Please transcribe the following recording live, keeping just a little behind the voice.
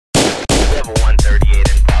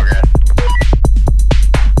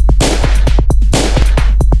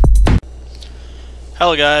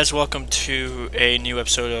Hello guys, welcome to a new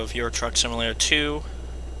episode of Euro Truck Simulator 2,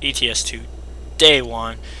 ETS2, Day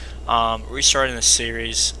 1. Restarting the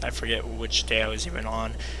series, I forget which day I was even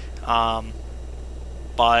on,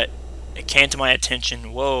 but it came to my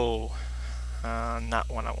attention, whoa, not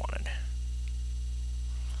what I wanted.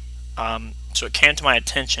 So it came to my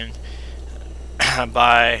attention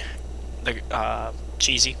by the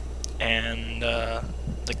Cheesy and the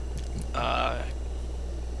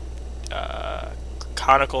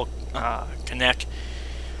Conical Connect.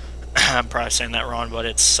 I'm probably saying that wrong, but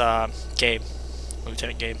it's Gabe,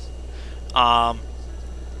 Lieutenant Gabe. That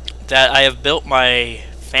I have built my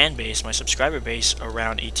fan base, my subscriber base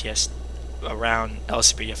around around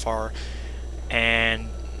LCPFR, and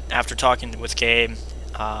after talking with Gabe,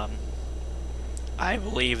 I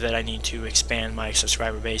believe that I need to expand my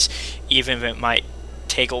subscriber base, even if it might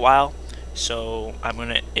take a while. So I'm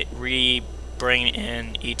gonna bring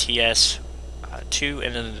in ETS2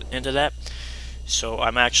 into that. So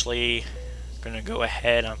I'm actually gonna go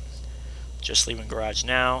ahead. I'm just leaving garage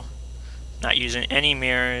now, not using any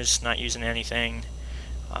mirrors, not using anything,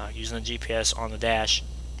 using the GPS on the dash.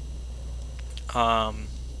 I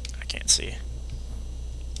can't see,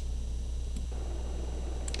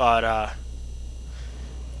 but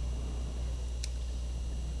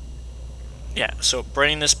yeah, so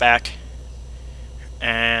bringing this back,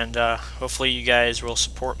 and hopefully you guys will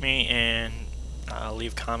support me and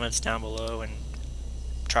leave comments down below and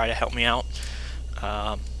try to help me out.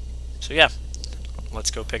 So yeah,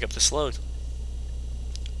 let's go pick up this load.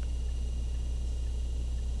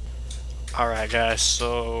 Alright guys,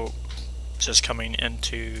 so just coming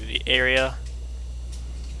into the area,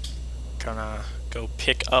 gonna go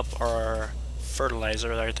pick up our fertilizer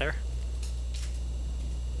right there.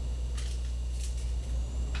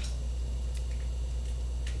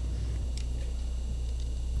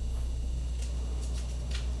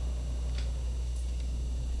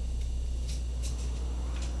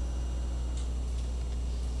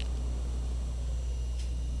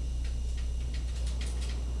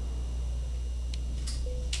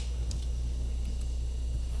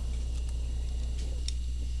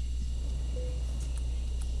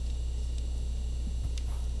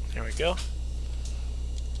 There we go.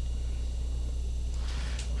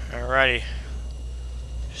 Alrighty.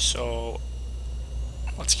 So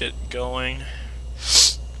let's get going.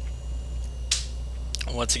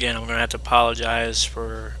 Once again, I'm gonna have to apologize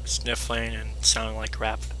for sniffling and sounding like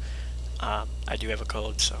crap. I do have a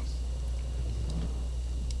cold, so.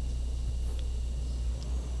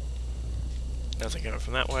 Nothing coming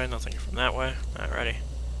from that way, nothing from that way. Alrighty.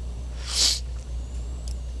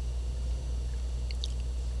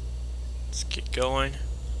 Let's get going.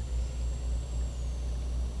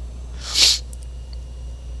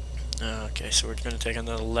 Okay, so we're going to take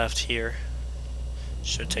another left here.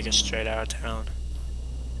 Should take us straight out of town.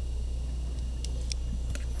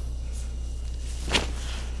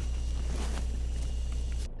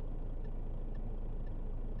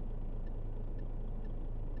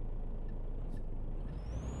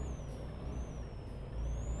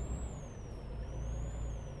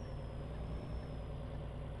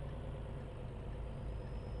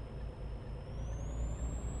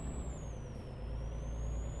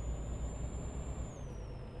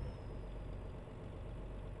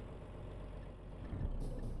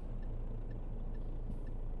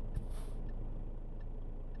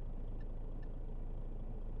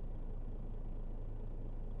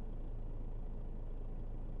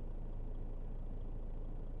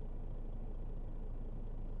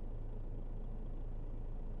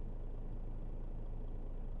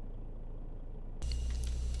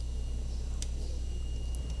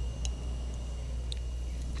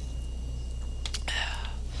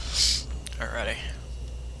 Alrighty.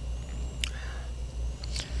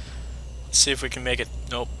 Let's see if we can make it.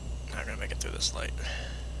 Nope, not gonna make it through this light.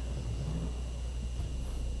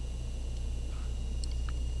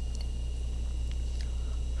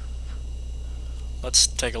 Let's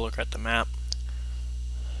take a look at the map.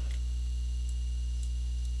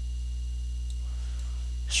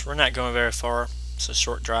 So we're not going very far. It's a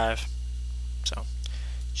short drive, so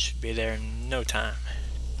should be there in no time.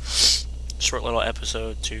 Short little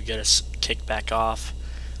episode to get us kicked back off.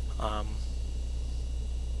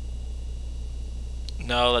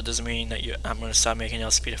 No, that doesn't mean that I'm going to stop making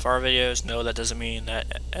LCPFR videos. No, that doesn't mean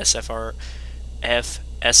that SFG,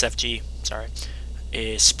 sorry,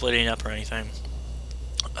 is splitting up or anything.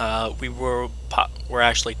 We're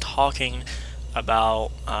actually talking about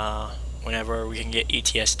whenever we can get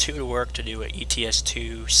ETS2 to work, to do an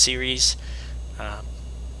ETS2 series.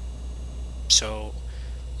 So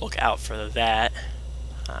look out for that.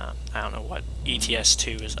 I don't know what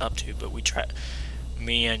ETS2 is up to, but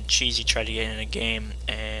me and Cheesy tried to get in a game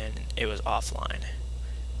and it was offline.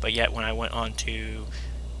 But yet when I went on to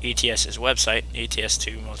ETS's website,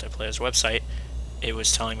 ETS2 multiplayer's website, it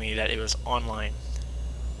was telling me that it was online.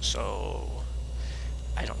 So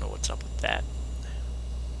I don't know what's up with that.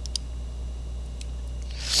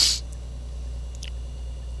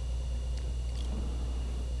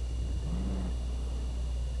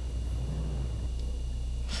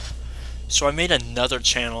 So I made another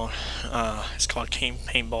channel. It's called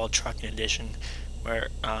Paintball Trucking Edition, where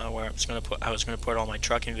I was gonna put all my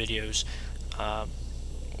trucking videos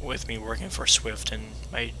with me working for Swift and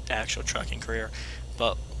my actual trucking career.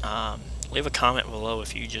 But leave a comment below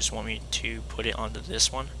if you just want me to put it onto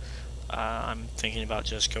this one. I'm thinking about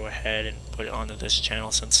just go ahead and put it onto this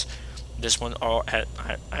channel, since this one I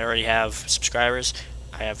already have subscribers,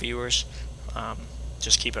 I have viewers.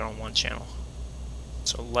 Just keep it on one channel.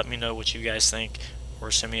 So let me know what you guys think, or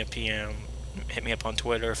send me a PM, hit me up on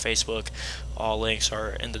Twitter, Facebook. All links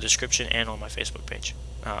are in the description and on my Facebook page,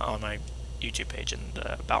 on my YouTube page, and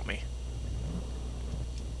about me.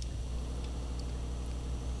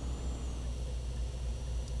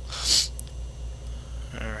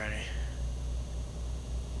 Alrighty.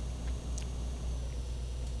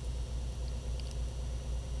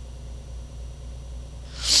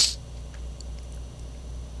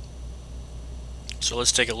 So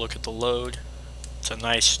let's take a look at the load. It's a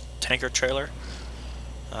nice tanker trailer.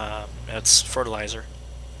 That's fertilizer.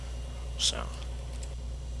 So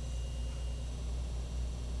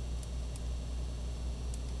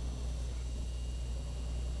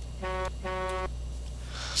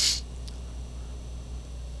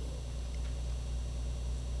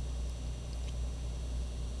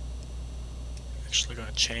actually going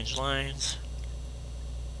to change lines.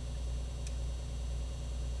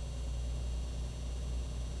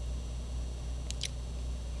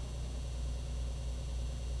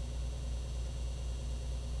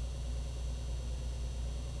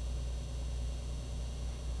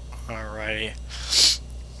 Alrighty.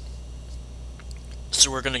 So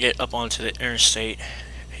we're going to get up onto the interstate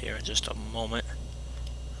here in just a moment.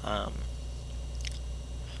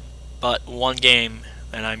 But one game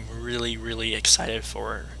that I'm really excited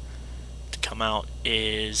for to come out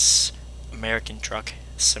is American Truck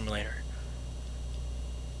Simulator.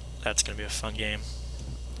 That's going to be a fun game.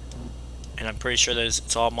 And I'm pretty sure there's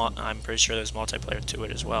multiplayer to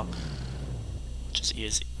it as well, which is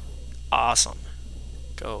easy. Awesome.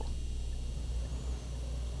 Go.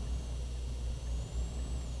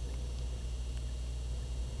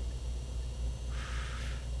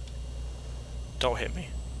 Don't hit me.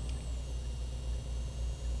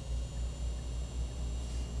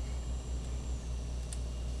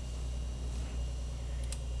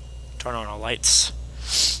 Turn on our lights.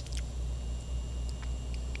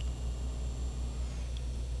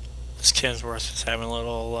 This Kinsworth is having a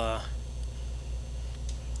little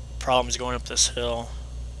problems going up this hill.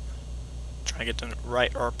 Trying to get the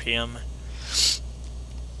right RPM.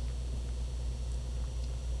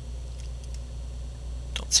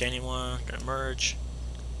 Don't see anyone. Gonna merge.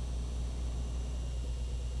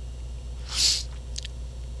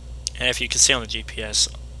 And if you can see on the GPS,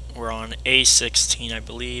 we're on A16, I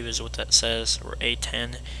believe is what that says, or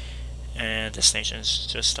A10, and destination is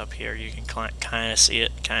just up here. You can kind of see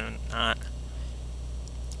it, kind of not,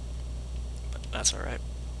 but that's alright.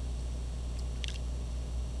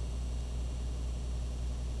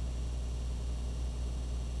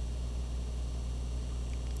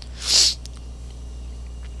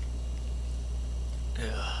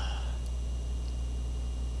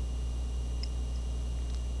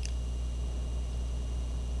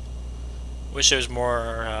 Wish there was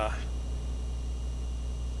more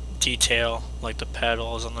detail, like the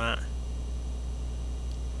pedals and that.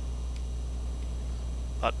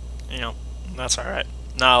 But, you know, that's alright.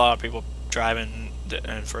 Not a lot of people driving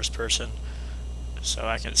in first person, so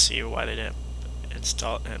I can see why they didn't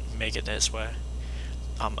install it and make it this way.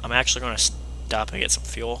 I'm actually going to stop and get some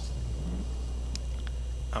fuel.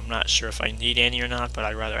 I'm not sure if I need any or not, but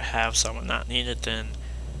I'd rather have some and not need it than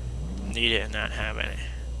need it and not have any.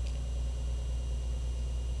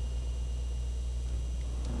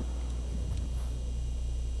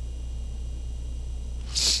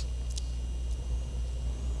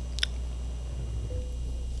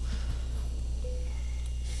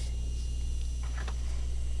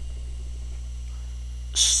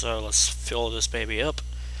 So let's fill this baby up.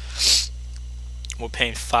 We're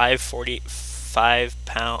paying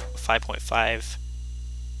 $5.5.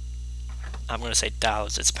 I'm gonna say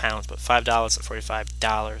dollars. It's pounds, but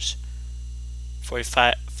 $5.45.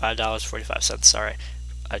 $5.45. Sorry,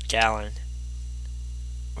 a gallon.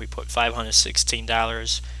 We put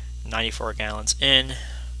 $516, 94 gallons in.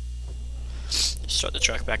 Start the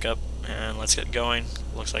truck back up and let's get going.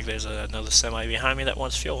 Looks like there's another semi behind me that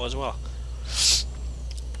wants fuel as well.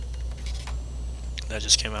 That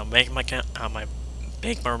just came out making my count on my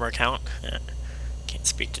Big Murmur account. Can't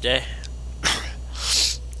speak today.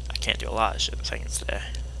 I can't do a lot of shit things today.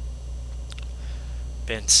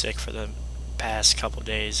 Been sick for the past couple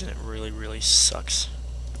days and it really sucks.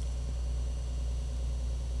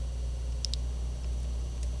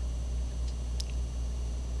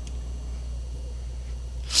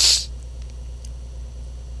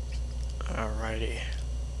 Alrighty.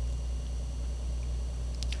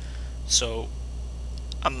 So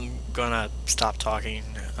I'm gonna stop talking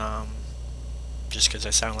just because I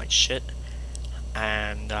sound like shit,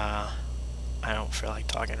 and I don't feel like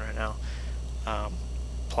talking right now.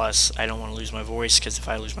 Plus, I don't want to lose my voice, because if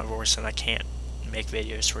I lose my voice, then I can't make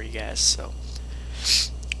videos for you guys. So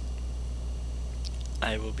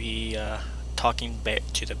I will be talking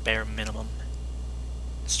to the bare minimum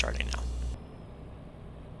starting now.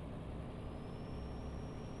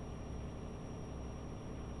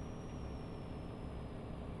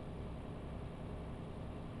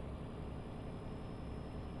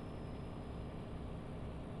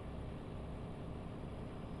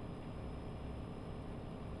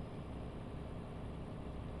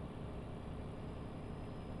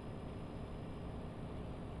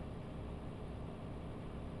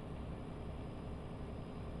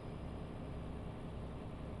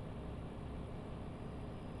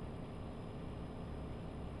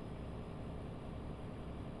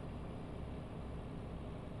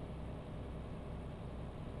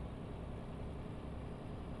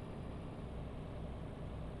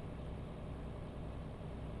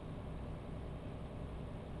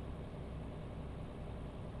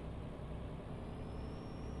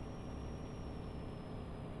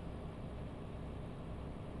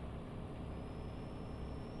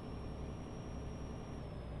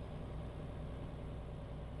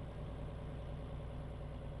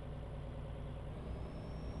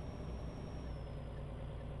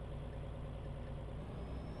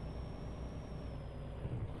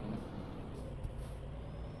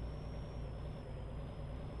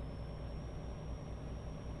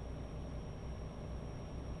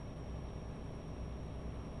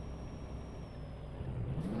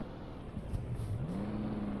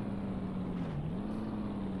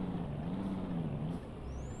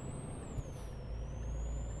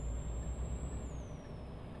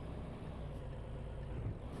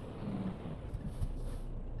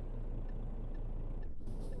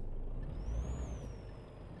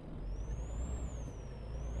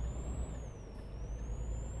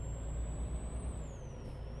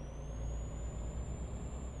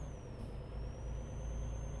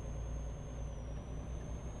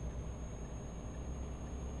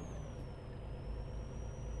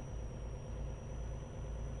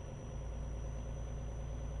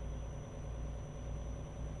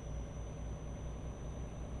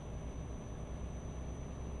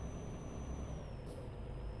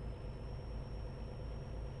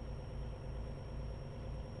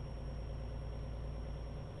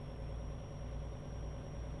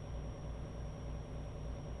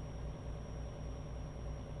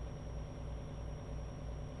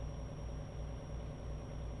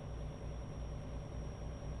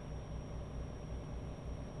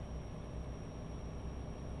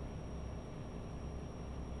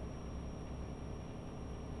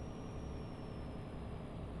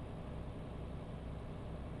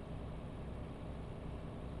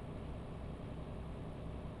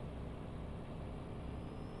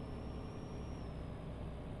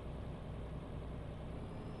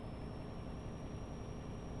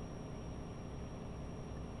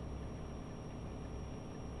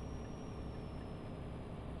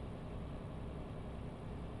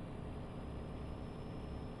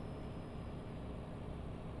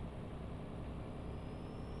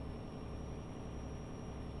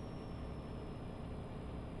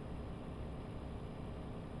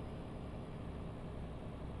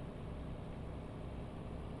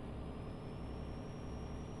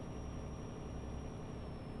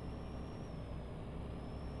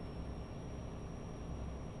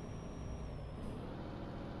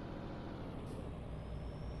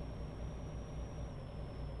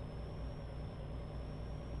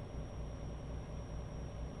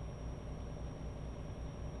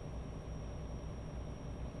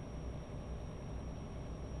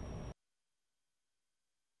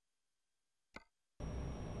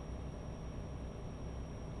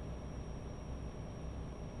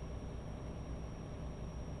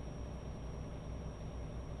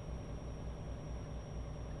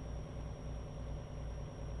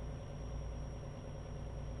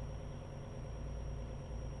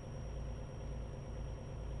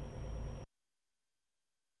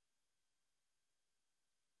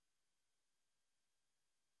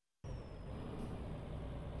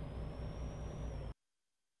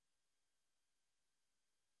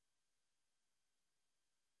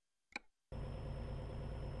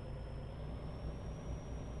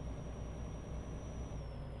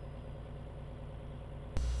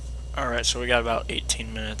 Alright, so we got about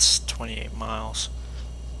 18 minutes, 28 miles.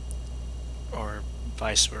 Or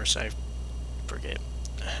vice versa, I forget.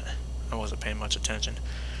 I wasn't paying much attention.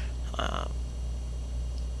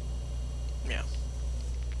 Yeah,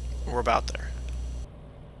 we're about there.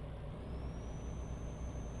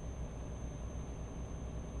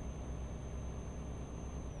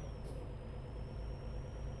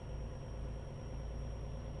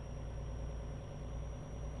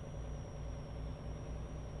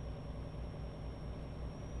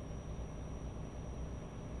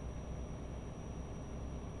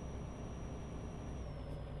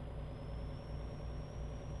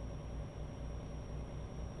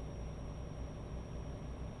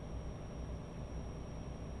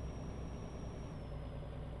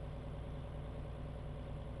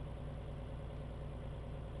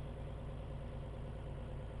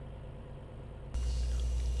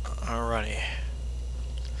 Alrighty.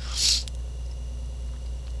 Just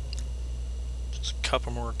a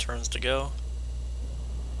couple more turns to go.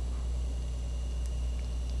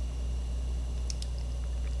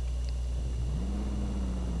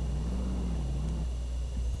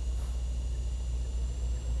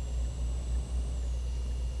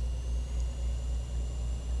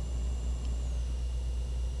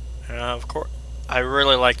 Of course, I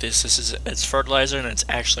really like this. It's fertilizer, and it's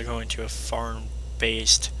actually going to a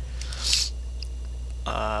farm-based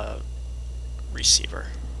receiver.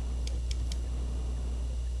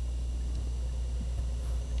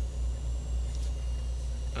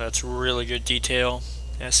 That's really good detail,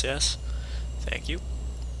 SS. Thank you.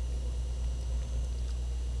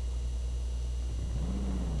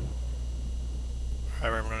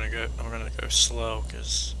 Alright, I'm gonna go slow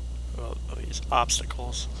because of these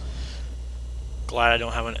obstacles. Glad I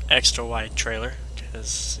don't have an extra wide trailer,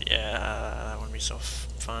 because yeah, that wouldn't be so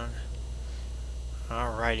fun.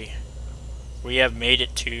 Alrighty, we have made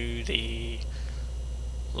it to the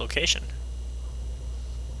location,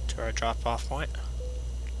 to our drop-off point.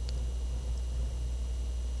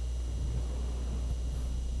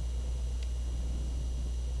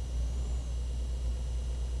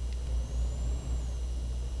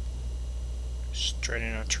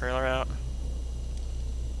 Straightening our trailer out.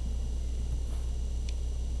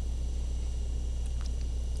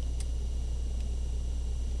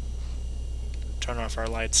 Turn off our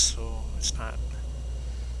lights so it's not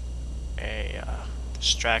a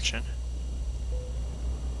distraction.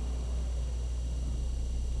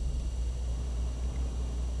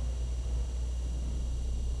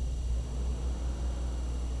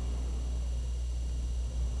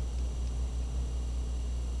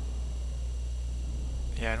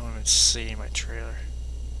 Yeah, I don't even see my trailer.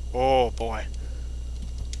 Oh boy.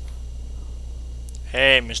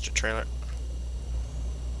 Hey, Mr. Trailer.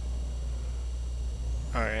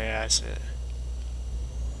 Oh yeah, I see it.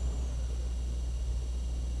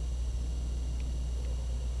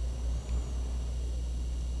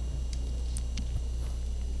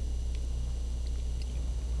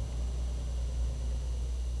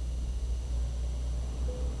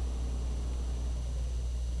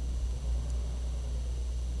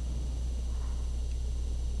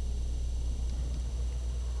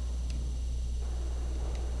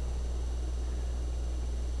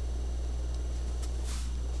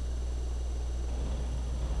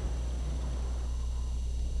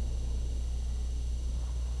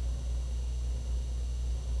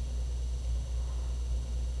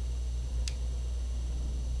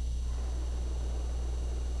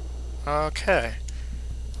 Okay.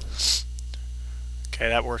 Okay,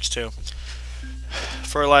 that works too.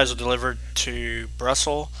 Fertilizer delivered to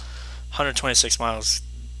Brussels, 126 miles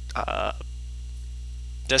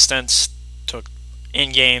distance, took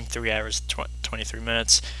in-game 3 hours 23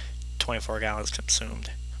 minutes, 24 gallons consumed.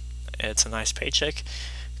 It's a nice paycheck.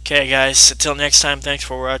 Okay guys, until next time, thanks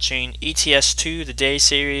for watching ETS2, the day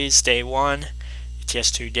series, day 1,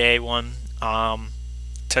 ETS2 day 1.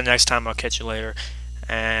 Till next time, I'll catch you later,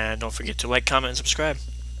 and don't forget to like, comment, and subscribe.